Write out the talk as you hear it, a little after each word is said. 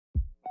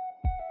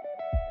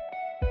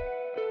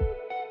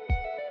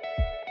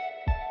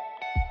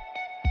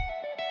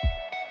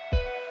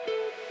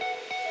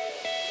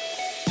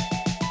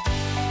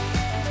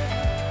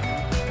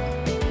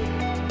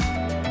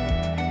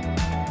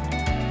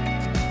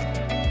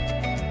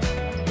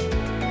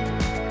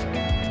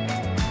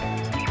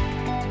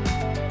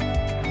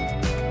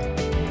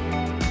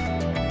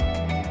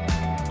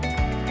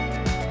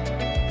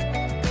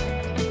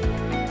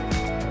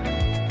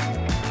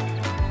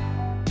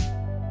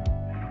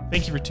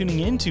Thank you for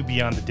tuning in to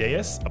Beyond the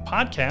Dais, a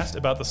podcast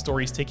about the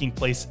stories taking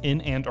place in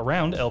and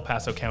around El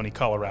Paso County,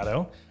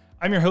 Colorado.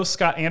 I'm your host,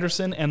 Scott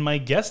Anderson, and my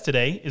guest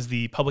today is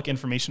the Public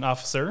Information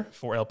Officer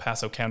for El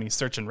Paso County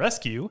Search and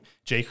Rescue,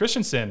 Jay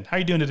Christensen. How are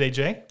you doing today,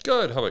 Jay?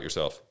 Good. How about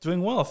yourself?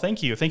 Doing well,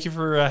 thank you. Thank you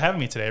for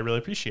having me today. I really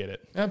appreciate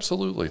it.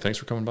 Absolutely. Thanks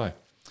for coming by.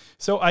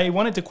 So I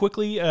wanted to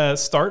quickly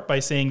start by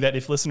saying that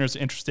if listeners are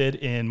interested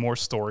in more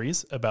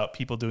stories about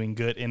people doing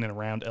good in and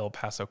around El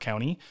Paso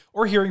County,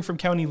 or hearing from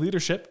county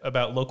leadership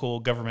about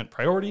local government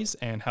priorities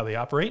and how they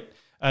operate,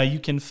 you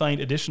can find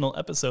additional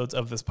episodes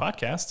of this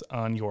podcast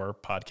on your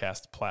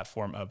podcast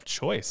platform of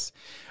choice.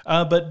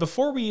 But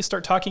before we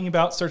start talking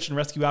about search and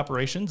rescue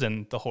operations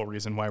and the whole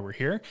reason why we're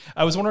here,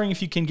 I was wondering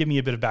if you can give me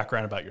a bit of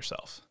background about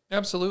yourself.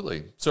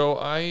 Absolutely. So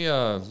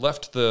I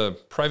left the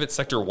private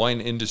sector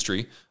wine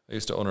industry. I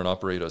used to own and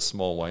operate a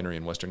small winery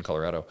in western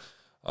Colorado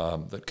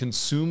that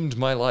consumed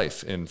my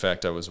life. In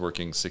fact, I was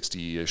working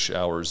 60-ish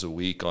hours a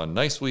week on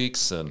nice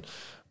weeks and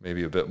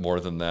maybe a bit more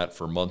than that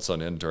for months on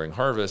end during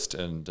harvest.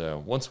 And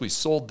once we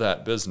sold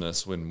that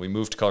business, when we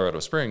moved to Colorado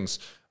Springs,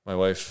 my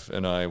wife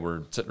and I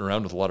were sitting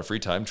around with a lot of free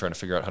time trying to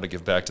figure out how to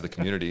give back to the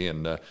community.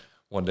 And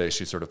one day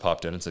she sort of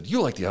popped in and said,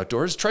 "You like the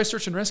outdoors? Try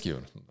search and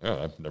rescue." And,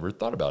 I've never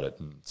thought about it.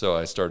 And so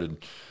I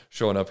started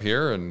showing up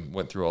here and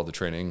went through all the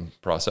training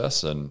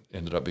process and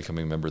ended up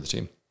becoming a member of the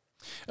team.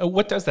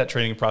 What does that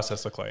training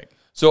process look like?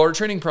 So our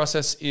training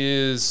process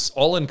is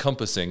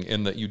all-encompassing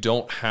in that you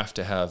don't have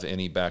to have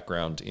any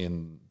background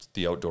in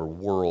the outdoor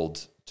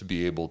world to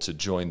be able to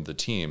join the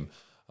team.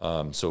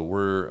 So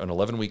we're an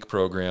 11-week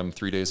program,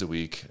 3 days a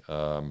week,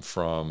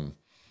 from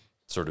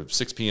sort of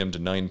 6 p.m. to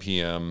 9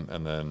 p.m.,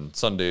 and then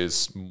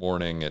Sundays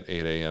morning at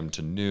 8 a.m.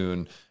 to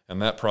noon. And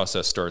that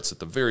process starts at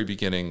the very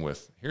beginning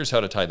with, here's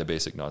how to tie the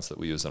basic knots that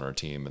we use on our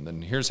team, and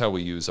then here's how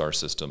we use our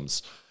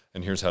systems,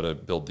 and here's how to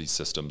build these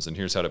systems, and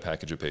here's how to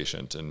package a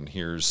patient, and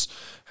here's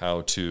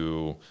how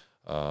to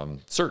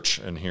search,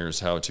 and here's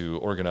how to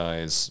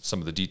organize some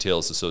of the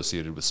details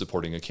associated with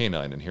supporting a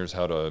canine, and here's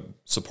how to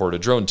support a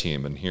drone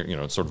team, and here,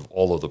 sort of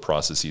all of the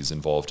processes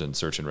involved in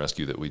search and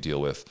rescue that we deal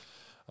with.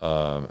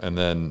 And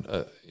then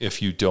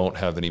if you don't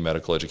have any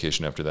medical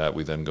education after that,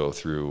 we then go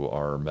through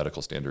our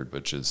medical standard,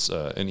 which is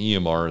an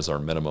EMR is our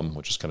minimum,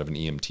 which is kind of an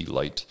EMT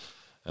light.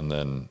 And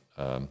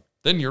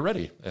then you're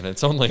ready. And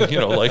it's only,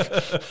 like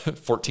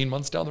 14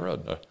 months down the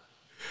road.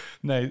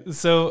 Nice.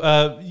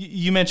 So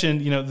you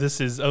mentioned, this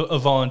is a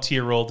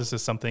volunteer role. This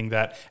is something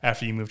that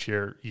after you moved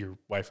here, your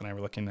wife and I were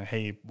looking at,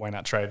 hey, why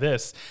not try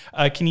this?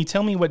 Can you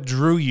tell me what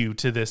drew you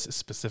to this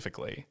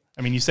specifically?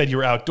 I mean, you said you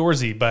were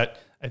outdoorsy, but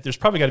there's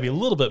probably got to be a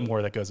little bit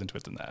more that goes into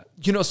it than that.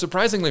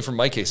 Surprisingly for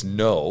my case,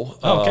 no.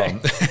 Okay.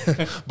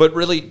 But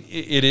really,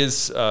 it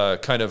is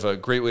kind of a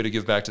great way to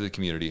give back to the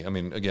community. I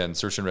mean, again,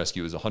 search and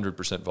rescue is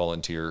 100%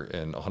 volunteer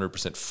and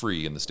 100%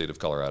 free in the state of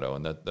Colorado,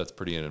 and that's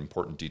pretty an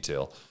important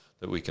detail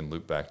that we can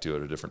loop back to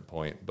at a different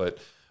point. But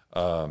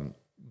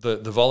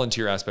the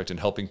volunteer aspect in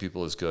helping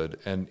people is good,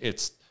 and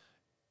it's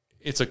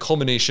a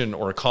culmination,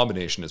 or a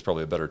combination is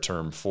probably a better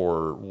term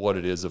for what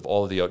it is, of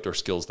all of the outdoor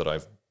skills that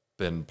I've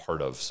been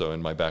part of. So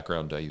in my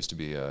background, I used to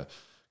be a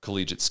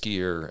collegiate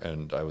skier,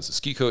 and I was a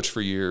ski coach for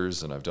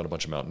years, and I've done a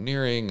bunch of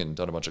mountaineering and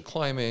done a bunch of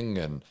climbing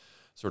and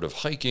sort of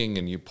hiking,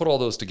 and you put all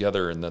those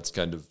together, and that's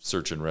kind of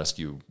search and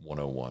rescue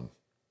 101.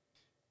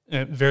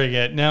 Very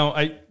good. Now,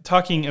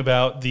 talking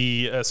about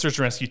the search and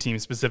rescue team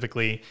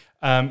specifically,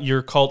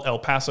 you're called El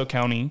Paso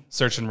County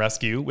Search and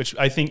Rescue, which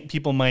I think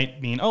people might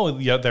mean, oh,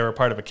 yeah, they're a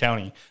part of a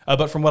county.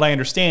 But from what I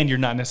understand, you're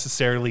not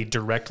necessarily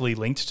directly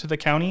linked to the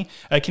county.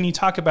 Can you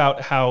talk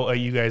about how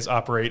you guys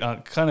operate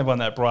on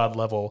that broad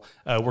level,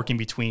 working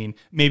between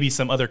maybe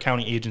some other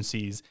county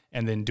agencies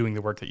and then doing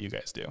the work that you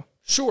guys do?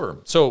 Sure.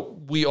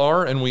 So we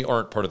are and we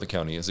aren't part of the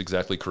county is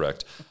exactly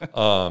correct.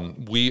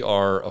 We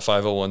are a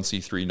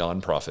 501c3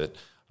 nonprofit.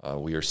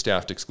 We are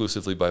staffed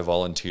exclusively by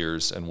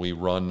volunteers, and we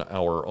run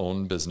our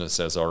own business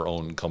as our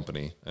own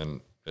company, and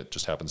it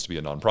just happens to be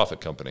a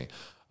nonprofit company.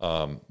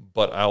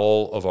 But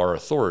all of our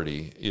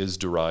authority is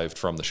derived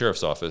from the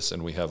sheriff's office,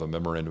 and we have a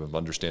memorandum of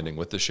understanding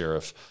with the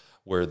sheriff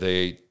where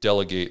they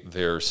delegate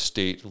their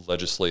state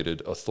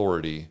legislated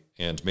authority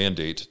and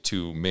mandate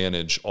to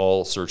manage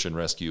all search and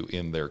rescue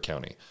in their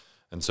county.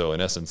 And so,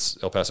 in essence,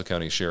 El Paso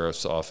County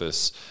Sheriff's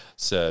Office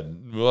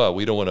said, well,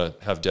 we don't want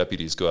to have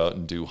deputies go out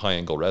and do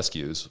high-angle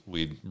rescues.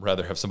 We'd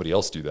rather have somebody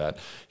else do that.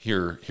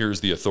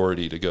 Here's the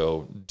authority to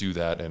go do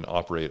that and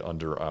operate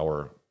under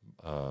our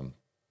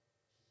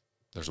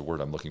there's a word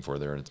I'm looking for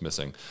there, and it's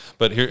missing.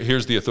 But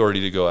here's the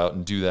authority to go out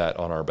and do that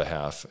on our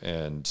behalf.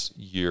 And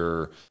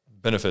your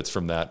benefits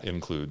from that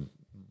include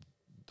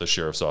the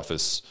sheriff's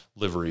office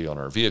livery on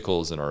our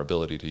vehicles and our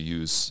ability to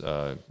use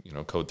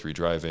Code 3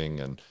 driving,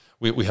 and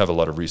we have a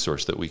lot of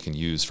resource that we can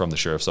use from the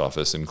sheriff's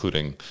office,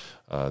 including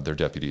their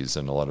deputies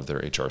and a lot of their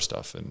HR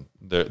stuff. And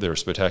they're a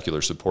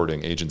spectacular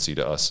supporting agency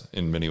to us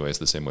in many ways,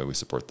 the same way we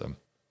support them.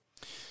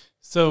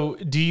 So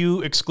do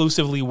you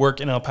exclusively work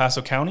in El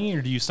Paso County,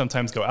 or do you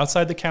sometimes go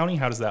outside the county?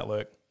 How does that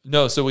look?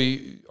 No, so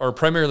we are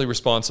primarily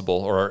responsible,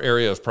 or our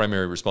area of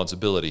primary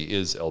responsibility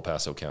is El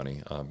Paso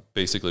County.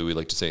 Basically, we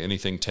like to say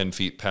anything 10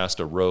 feet past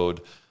a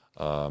road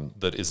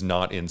that is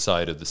not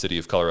inside of the city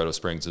of Colorado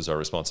Springs is our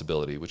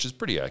responsibility, which is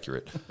pretty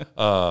accurate.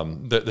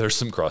 There's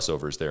some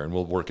crossovers there, and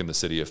we'll work in the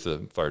city if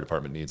the fire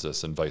department needs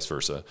us, and vice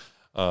versa.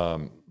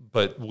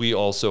 But we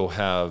also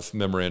have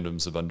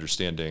memorandums of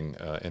understanding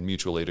and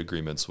mutual aid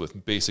agreements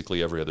with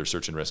basically every other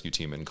search and rescue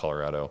team in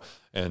Colorado,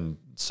 and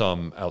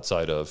some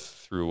outside of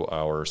through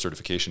our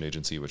certification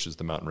agency, which is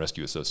the Mountain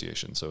Rescue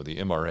Association. So the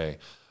MRA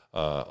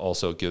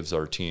also gives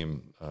our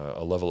team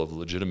a level of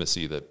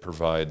legitimacy that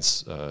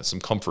provides some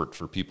comfort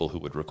for people who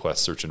would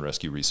request search and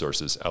rescue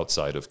resources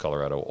outside of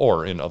Colorado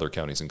or in other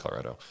counties in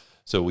Colorado.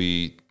 So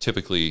we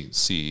typically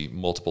see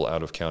multiple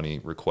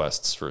out-of-county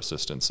requests for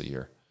assistance a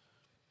year.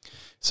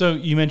 So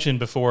you mentioned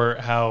before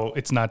how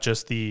it's not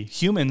just the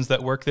humans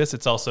that work this,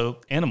 it's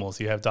also animals.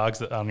 You have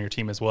dogs on your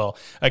team as well.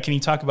 Can you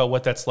talk about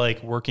what that's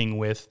like working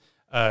with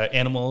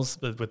animals,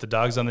 with the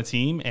dogs on the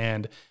team,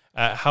 and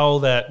how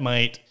that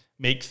might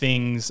make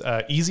things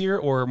easier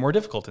or more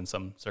difficult in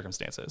some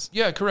circumstances?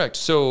 Yeah, correct.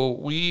 So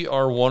we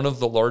are one of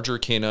the larger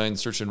canine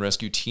search and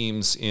rescue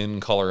teams in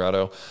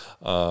Colorado.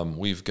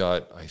 We've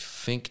got, I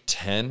think,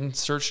 10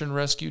 search and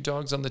rescue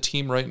dogs on the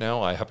team right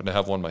now. I happen to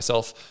have one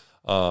myself.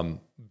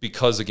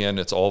 Because again,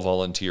 it's all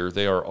volunteer.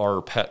 They are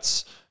our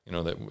pets.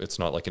 That it's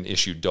not like an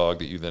issued dog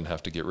that you then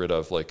have to get rid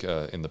of, like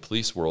in the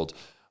police world.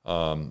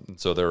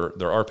 So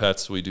they're our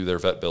pets. We do their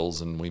vet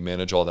bills and we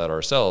manage all that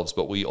ourselves.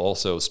 But we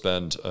also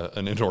spend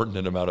an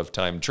inordinate amount of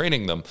time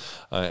training them,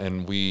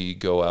 and we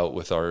go out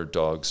with our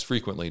dogs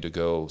frequently to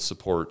go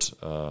support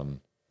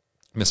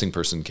missing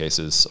person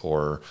cases,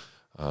 or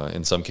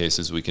in some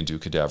cases we can do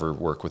cadaver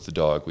work with the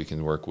dog. We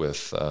can work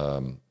with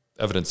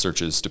evidence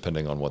searches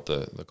depending on what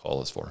the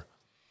call is for.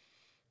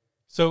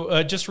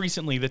 So just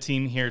recently, the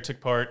team here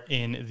took part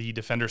in the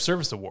Defender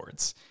Service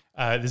Awards.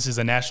 This is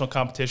a national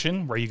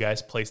competition where you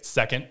guys placed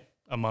second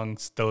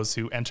amongst those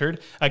who entered.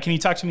 Can you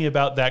talk to me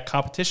about that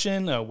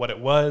competition, what it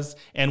was,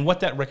 and what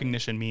that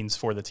recognition means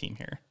for the team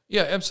here?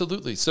 Yeah,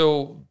 absolutely.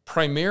 So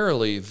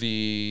primarily,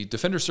 the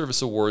Defender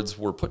Service Awards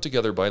were put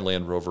together by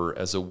Land Rover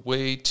as a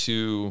way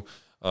to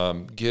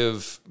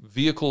give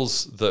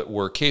vehicles that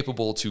were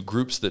capable to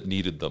groups that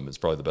needed them, is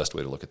probably the best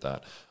way to look at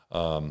that.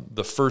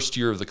 The first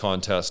year of the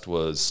contest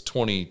was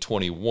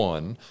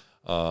 2021.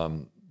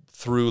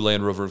 Through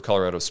Land Rover of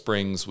Colorado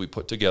Springs, we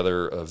put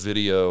together a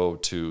video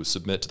to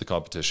submit to the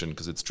competition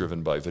because it's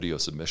driven by video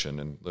submission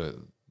and the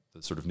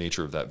sort of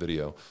nature of that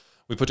video.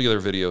 We put together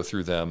a video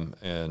through them,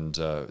 and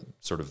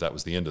sort of that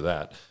was the end of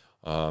that.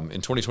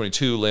 In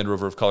 2022, Land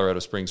Rover of Colorado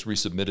Springs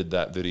resubmitted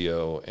that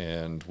video,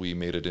 and we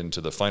made it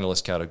into the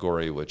finalist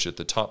category, which at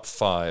the top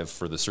 5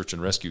 for the search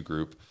and rescue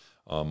group,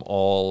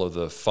 all of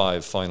the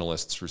 5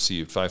 finalists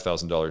received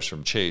 $5,000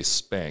 from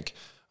Chase Bank,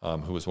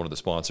 who was one of the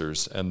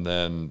sponsors. And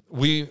then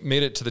we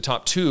made it to the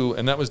top 2,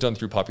 and that was done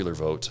through popular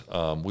vote.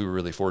 We were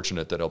really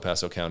fortunate that El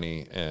Paso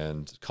County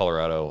and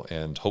Colorado,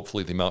 and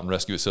hopefully the Mountain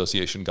Rescue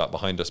Association, got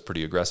behind us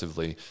pretty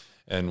aggressively,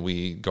 and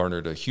we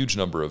garnered a huge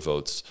number of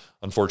votes.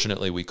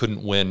 Unfortunately, we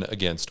couldn't win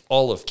against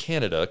all of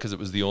Canada because it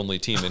was the only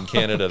team in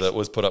Canada that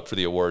was put up for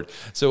the award.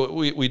 So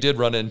we did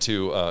run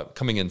into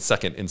coming in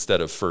second instead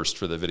of first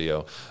for the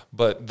video.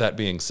 But that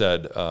being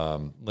said,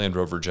 Land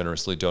Rover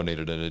generously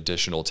donated an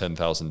additional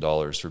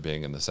 $10,000 for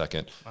being in the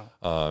second.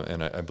 Wow.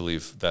 And I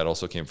believe that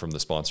also came from the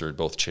sponsor,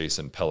 both Chase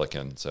and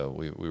Pelican. So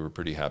we were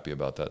pretty happy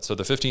about that. So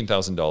the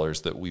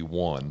 $15,000 that we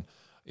won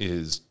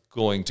is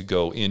going to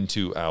go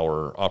into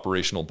our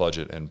operational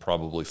budget and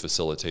probably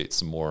facilitate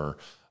some more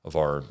of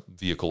our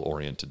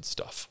vehicle-oriented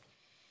stuff.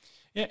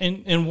 Yeah,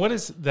 and what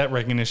does that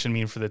recognition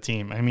mean for the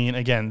team? I mean,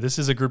 again, this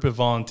is a group of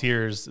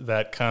volunteers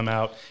that come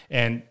out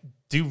and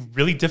do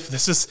really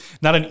this is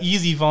not an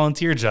easy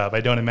volunteer job,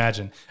 I don't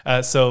imagine.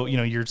 So,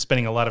 you're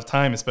spending a lot of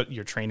time,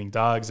 you're training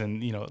dogs,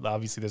 and,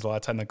 obviously there's a lot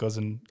of time that goes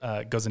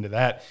into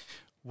that.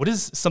 What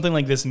does something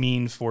like this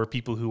mean for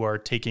people who are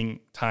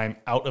taking time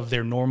out of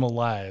their normal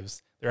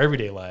lives, their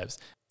everyday lives,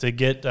 to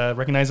get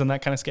recognized on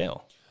that kind of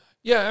scale?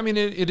 Yeah, I mean,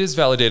 it is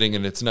validating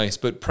and it's nice,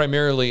 but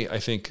primarily I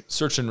think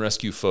search and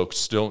rescue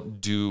folks don't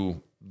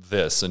do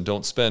this and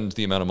don't spend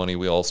the amount of money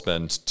we all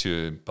spend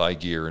to buy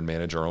gear and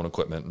manage our own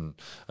equipment.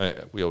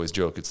 And we always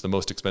joke it's the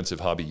most expensive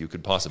hobby you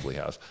could possibly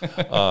have.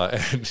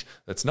 And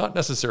that's not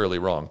necessarily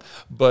wrong.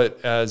 But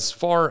as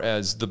far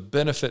as the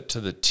benefit to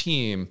the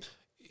team,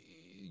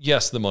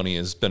 yes, the money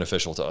is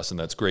beneficial to us and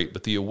that's great,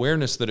 but the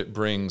awareness that it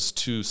brings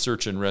to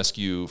search and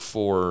rescue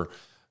for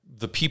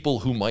the people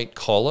who might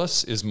call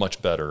us is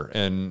much better.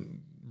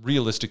 And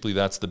realistically,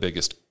 that's the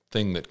biggest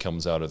thing that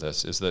comes out of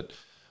this, is that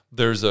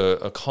there's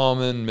a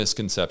common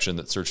misconception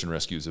that search and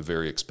rescue is a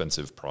very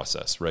expensive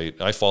process, right?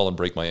 I fall and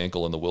break my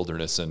ankle in the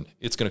wilderness and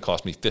it's going to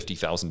cost me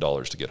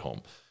 $50,000 to get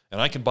home.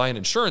 And I can buy an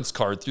insurance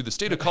card through the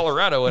state of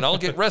Colorado and I'll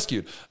get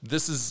rescued.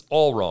 This is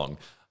all wrong.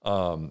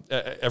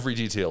 Every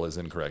detail is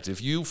incorrect.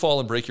 If you fall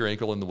and break your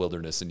ankle in the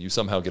wilderness and you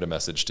somehow get a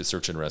message to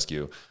search and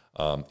rescue,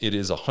 it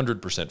is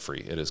 100% free.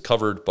 It is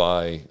covered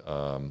by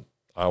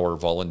our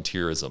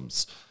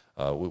volunteerisms.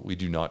 We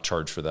do not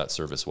charge for that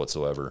service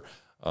whatsoever.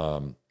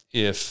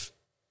 If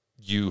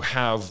you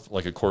have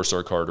like a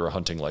Corsair card or a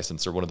hunting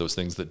license or one of those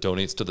things that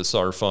donates to the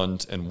SAR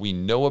fund and we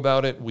know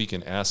about it, we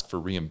can ask for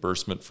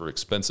reimbursement for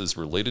expenses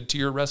related to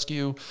your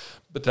rescue,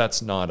 but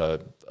that's not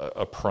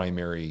a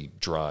primary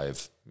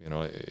drive.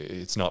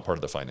 It's not part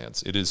of the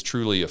finance. It is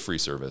truly a free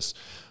service.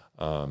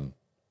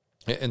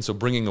 And so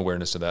bringing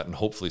awareness to that, and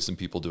hopefully some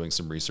people doing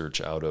some research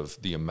out of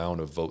the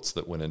amount of votes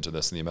that went into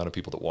this and the amount of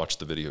people that watched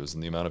the videos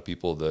and the amount of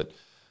people that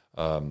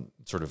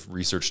sort of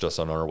researched us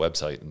on our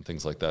website and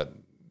things like that,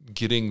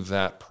 getting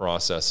that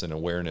process and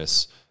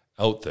awareness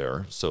out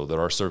there so that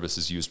our service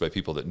is used by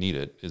people that need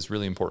it is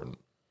really important.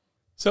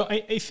 So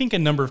I think a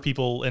number of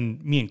people,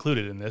 and me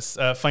included in this,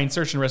 find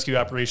search and rescue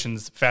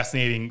operations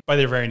fascinating by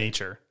their very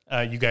nature.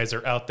 You guys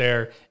are out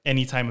there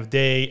any time of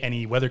day,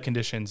 any weather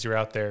conditions, you're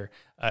out there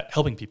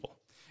helping people.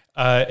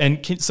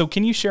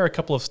 Can you share a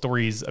couple of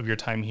stories of your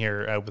time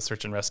here with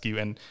search and rescue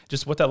and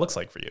just what that looks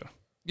like for you?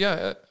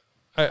 Yeah,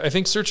 I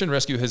think search and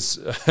rescue has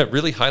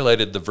really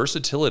highlighted the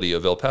versatility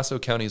of El Paso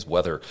County's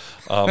weather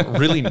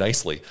really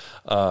nicely.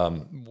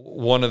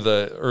 One of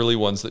the early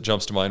ones that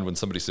jumps to mind when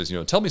somebody says,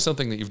 tell me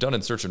something that you've done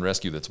in search and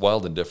rescue that's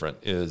wild and different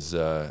is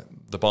the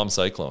bomb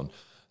cyclone.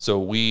 So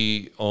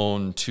we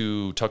own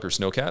 2 Tucker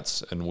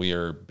snowcats, and we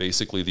are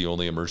basically the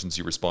only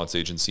emergency response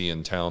agency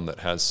in town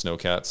that has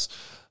snowcats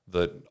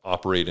that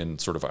operate in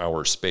sort of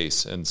our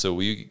space. And so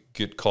we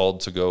get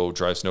called to go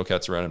drive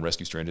snowcats around and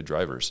rescue stranded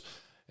drivers.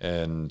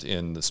 And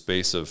in the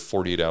space of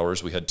 48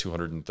 hours, we had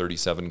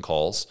 237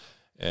 calls.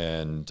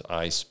 And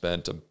I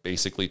spent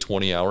basically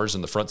 20 hours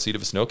in the front seat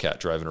of a snowcat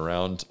driving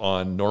around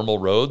on normal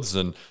roads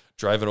and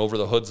driving over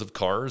the hoods of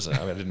cars.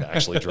 I didn't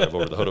actually drive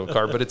over the hood of a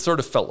car, but it sort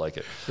of felt like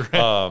it.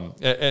 Right.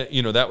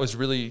 That was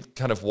really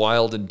kind of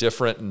wild and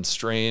different and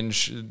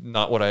strange,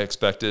 not what I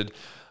expected.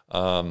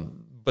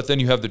 But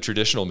then you have the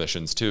traditional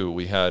missions too.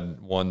 We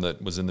had one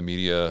that was in the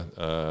media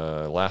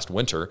last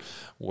winter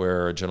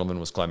where a gentleman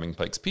was climbing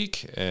Pikes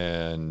Peak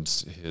and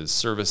his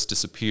service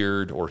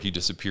disappeared, or he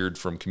disappeared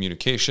from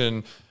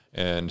communication,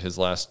 and his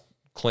last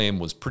claim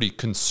was pretty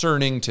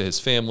concerning to his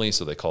family,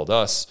 so they called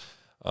us.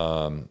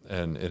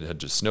 And it had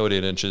just snowed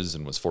 8 inches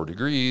and was 4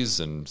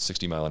 degrees and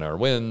 60-mile-an-hour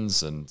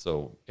winds, and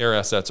so air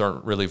assets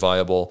aren't really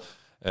viable.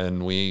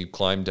 And we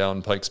climb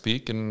down Pikes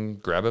Peak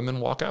and grab him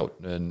and walk out.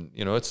 And,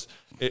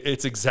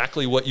 it's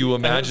exactly what you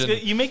imagine.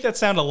 You make that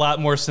sound a lot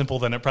more simple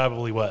than it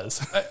probably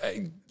was.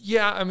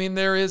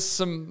 There is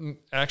some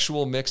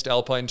actual mixed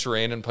alpine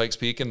terrain in Pikes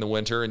Peak in the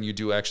winter, and you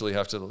do actually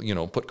have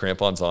to, put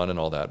crampons on and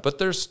all that. But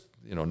there's,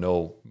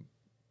 no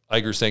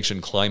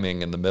Eiger-sanctioned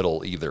climbing in the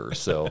middle either.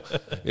 So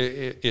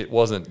it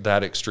wasn't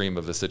that extreme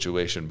of a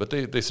situation, but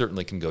they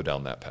certainly can go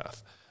down that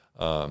path.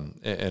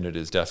 And it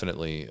is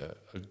definitely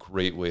a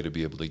great way to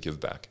be able to give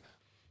back.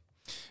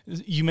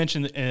 You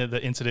mentioned the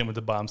incident with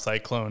the bomb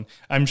cyclone.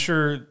 I'm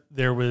sure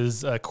there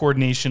was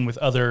coordination with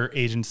other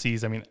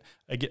agencies.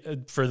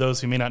 For those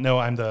who may not know,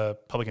 I'm the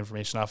public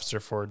information officer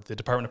for the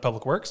Department of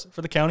Public Works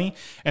for the county.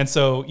 And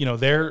so,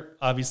 they're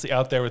obviously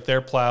out there with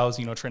their plows,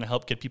 trying to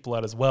help get people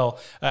out as well.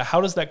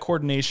 How does that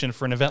coordination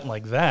for an event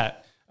like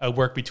that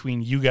work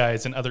between you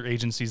guys and other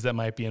agencies that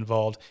might be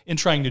involved in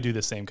trying to do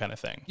the same kind of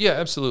thing? Yeah,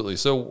 absolutely.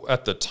 So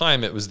at the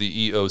time it was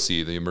the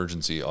EOC, the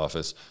Emergency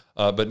Office,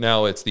 but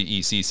now it's the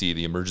ECC,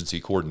 the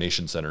Emergency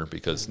Coordination Center,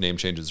 because name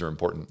changes are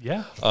important.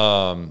 Yeah.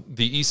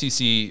 The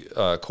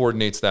ECC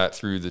coordinates that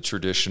through the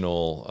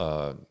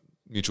traditional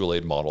mutual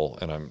aid model,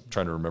 and I'm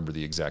trying to remember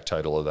the exact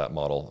title of that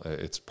model.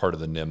 It's part of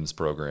the NIMS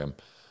program.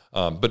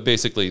 But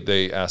basically,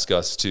 they ask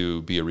us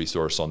to be a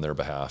resource on their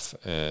behalf,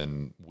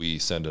 and we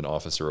send an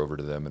officer over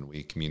to them, and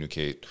we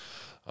communicate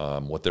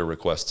what their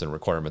requests and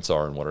requirements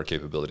are and what our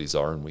capabilities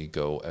are, and we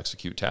go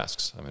execute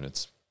tasks.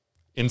 It's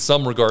in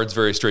some regards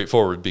very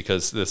straightforward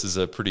because this is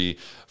a pretty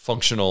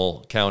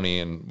functional county,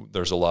 and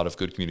there's a lot of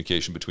good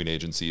communication between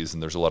agencies,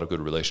 and there's a lot of good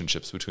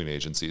relationships between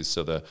agencies.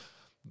 So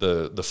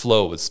the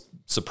flow is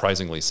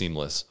surprisingly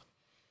seamless.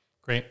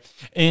 Great.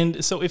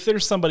 And so if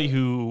there's somebody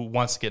who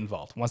wants to get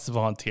involved, wants to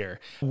volunteer,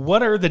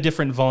 what are the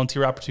different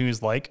volunteer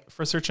opportunities like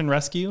for search and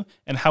rescue,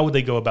 and how would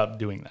they go about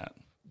doing that?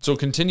 So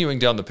continuing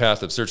down the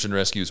path of search and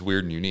rescue is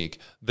weird and unique.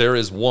 There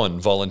is one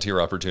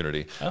volunteer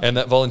opportunity, and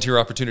that volunteer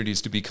opportunity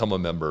is to become a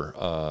member.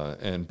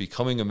 And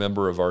becoming a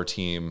member of our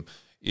team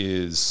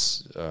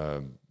is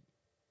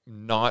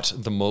not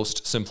the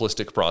most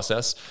simplistic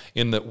process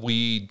in that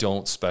we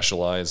don't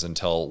specialize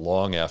until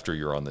long after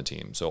you're on the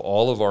team. So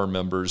all of our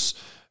members,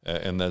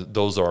 and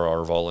those are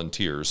our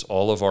volunteers,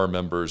 all of our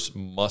members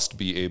must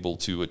be able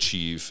to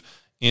achieve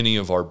any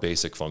of our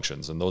basic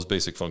functions. And those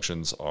basic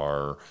functions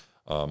are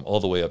all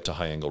the way up to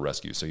high-angle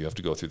rescue. So you have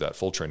to go through that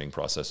full training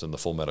process and the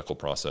full medical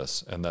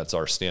process, and that's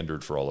our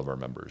standard for all of our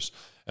members.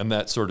 And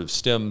that sort of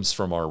stems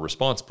from our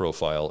response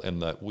profile in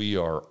that we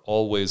are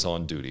always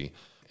on duty.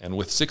 And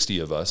with 60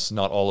 of us,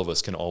 not all of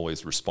us can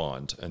always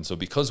respond. And so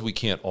because we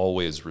can't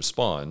always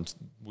respond,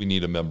 we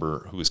need a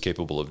member who is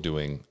capable of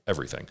doing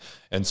everything.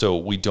 And so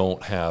we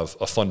don't have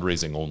a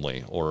fundraising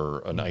only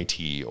or an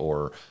IT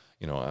or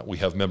We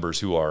have members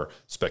who are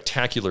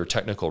spectacular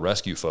technical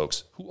rescue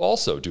folks who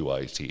also do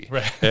IT.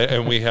 Right.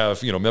 And we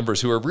have,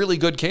 members who are really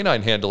good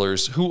canine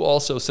handlers who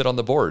also sit on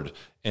the board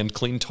and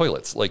clean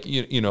toilets. Like,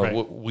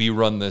 Right. we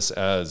run this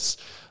as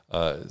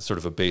sort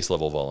of a base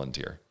level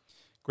volunteer.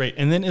 Great.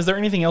 And then is there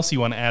anything else you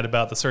want to add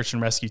about the search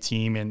and rescue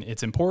team and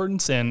its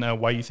importance and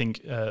why you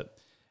think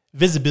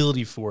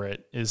visibility for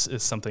it is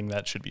something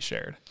that should be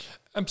shared?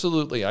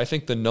 Absolutely. I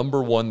think the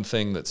number one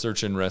thing that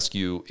search and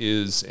rescue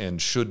is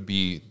and should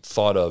be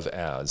thought of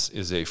as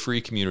is a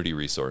free community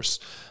resource.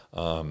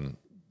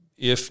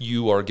 If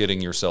you are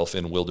getting yourself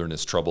in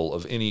wilderness trouble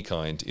of any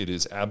kind, it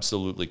is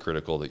absolutely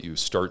critical that you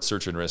start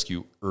search and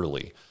rescue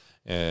early.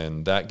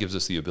 And that gives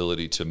us the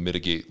ability to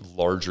mitigate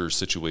larger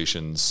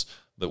situations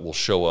that will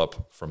show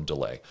up from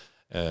delay.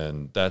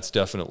 And that's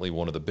definitely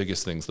one of the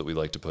biggest things that we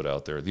like to put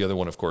out there. The other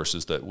one, of course,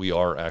 is that we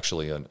are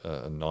actually a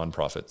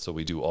nonprofit. So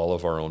we do all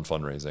of our own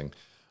fundraising.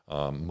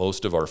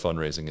 Most of our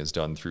fundraising is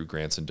done through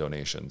grants and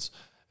donations.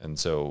 And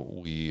so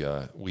we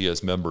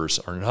as members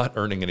are not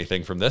earning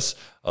anything from this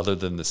other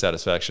than the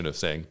satisfaction of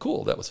saying,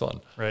 cool, that was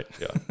fun. Right.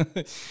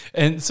 Yeah.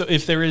 And so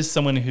if there is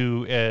someone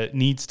who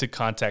needs to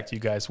contact you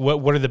guys,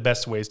 what are the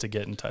best ways to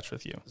get in touch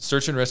with you?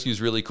 Search and rescue is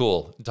really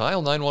cool.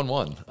 Dial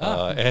 911.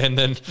 And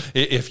then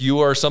if you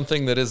are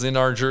something that is in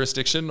our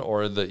jurisdiction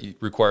or that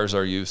requires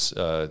our use,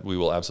 we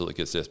will absolutely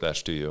get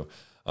dispatched to you.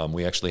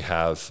 We actually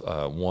have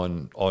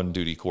one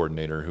on-duty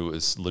coordinator who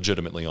is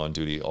legitimately on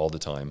duty all the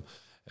time.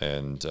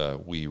 And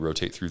we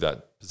rotate through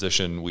that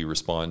position. We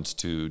respond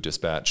to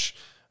dispatch.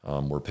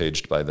 We're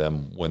paged by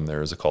them when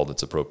there's a call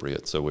that's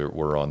appropriate. So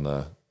we're on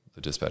the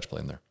dispatch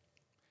plane there.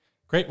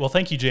 Great. Well,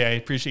 thank you, Jay. I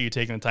appreciate you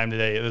taking the time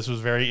today. This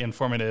was very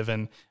informative.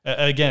 And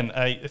again,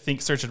 I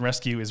think search and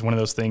rescue is one of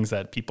those things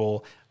that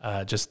people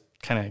just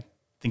kind of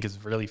think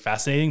is really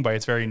fascinating by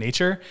its very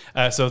nature.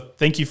 So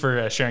thank you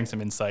for sharing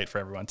some insight for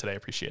everyone today. I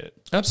appreciate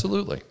it.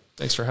 Absolutely.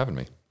 Thanks for having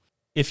me.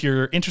 If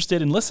you're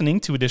interested in listening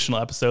to additional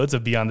episodes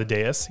of Beyond the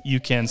Dais, you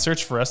can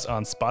search for us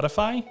on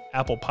Spotify,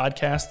 Apple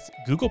Podcasts,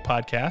 Google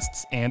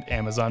Podcasts, and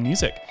Amazon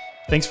Music.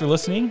 Thanks for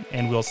listening,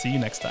 and we'll see you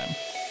next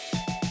time.